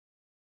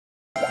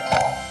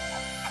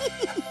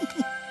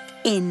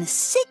In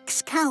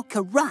 6-cow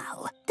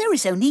corral, there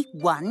is only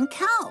 1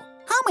 cow.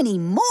 How many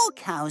more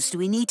cows do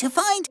we need to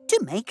find to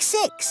make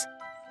 6?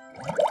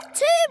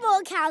 2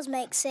 more cows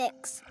make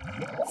 6.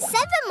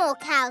 7 more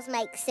cows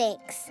make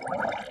 6.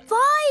 5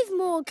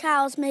 more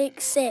cows make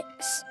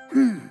 6.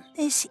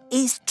 This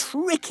is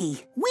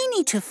tricky. We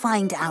need to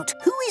find out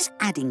who is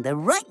adding the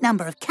right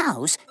number of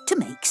cows to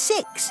make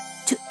 6.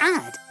 To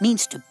add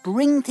means to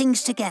bring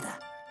things together.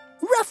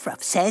 Ruff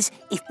Ruff says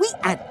if we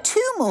add 2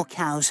 more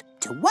cows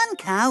to 1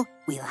 cow,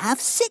 we'll have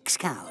 6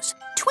 cows.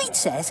 Tweet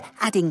says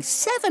adding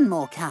 7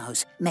 more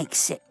cows makes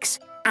 6.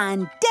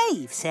 And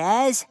Dave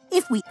says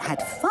if we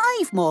add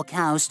 5 more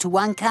cows to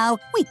 1 cow,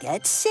 we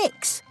get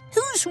 6.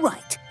 Who's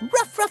right,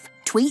 Ruff Ruff,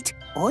 Tweet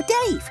or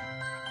Dave?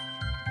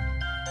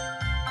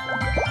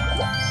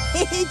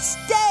 It's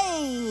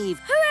Dave!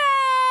 Hooray!